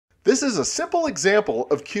This is a simple example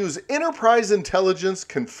of Q's Enterprise Intelligence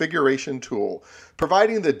Configuration tool,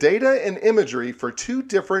 providing the data and imagery for two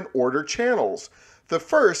different order channels. The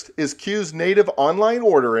first is Q's native online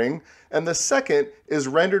ordering, and the second is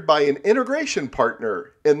rendered by an integration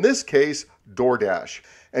partner, in this case, DoorDash.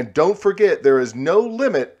 And don't forget, there is no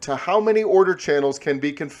limit to how many order channels can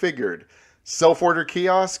be configured. Self-order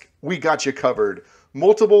kiosk, we got you covered.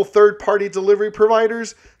 Multiple third-party delivery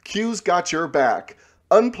providers, Q's got your back.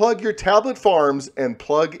 Unplug your tablet farms and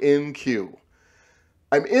plug in Q.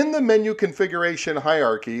 I'm in the menu configuration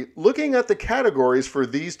hierarchy looking at the categories for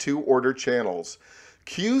these two order channels.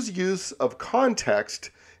 Q's use of context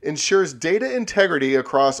ensures data integrity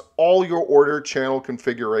across all your order channel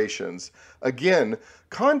configurations. Again,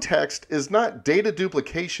 context is not data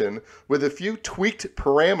duplication with a few tweaked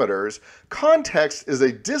parameters. Context is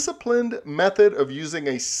a disciplined method of using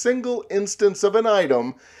a single instance of an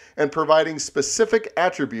item and providing specific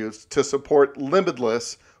attributes to support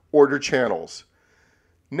limitless order channels.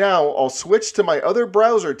 Now I'll switch to my other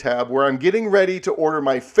browser tab where I'm getting ready to order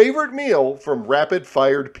my favorite meal from Rapid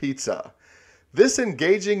Fired Pizza. This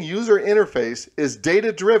engaging user interface is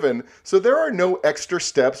data-driven, so there are no extra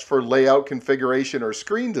steps for layout configuration or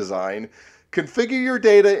screen design. Configure your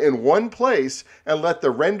data in one place and let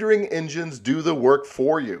the rendering engines do the work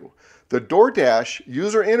for you. The DoorDash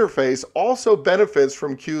user interface also benefits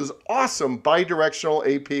from Q's awesome bidirectional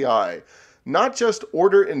API, not just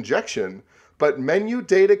order injection, but menu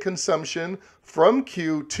data consumption from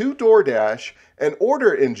Q to DoorDash and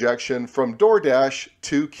order injection from DoorDash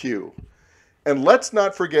to Q. And let's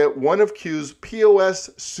not forget one of Q's POS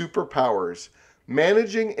superpowers,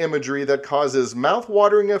 managing imagery that causes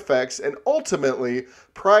mouth-watering effects and ultimately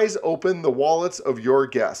pries open the wallets of your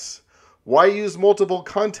guests. Why use multiple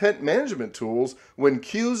content management tools when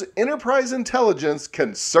Q's Enterprise Intelligence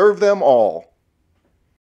can serve them all?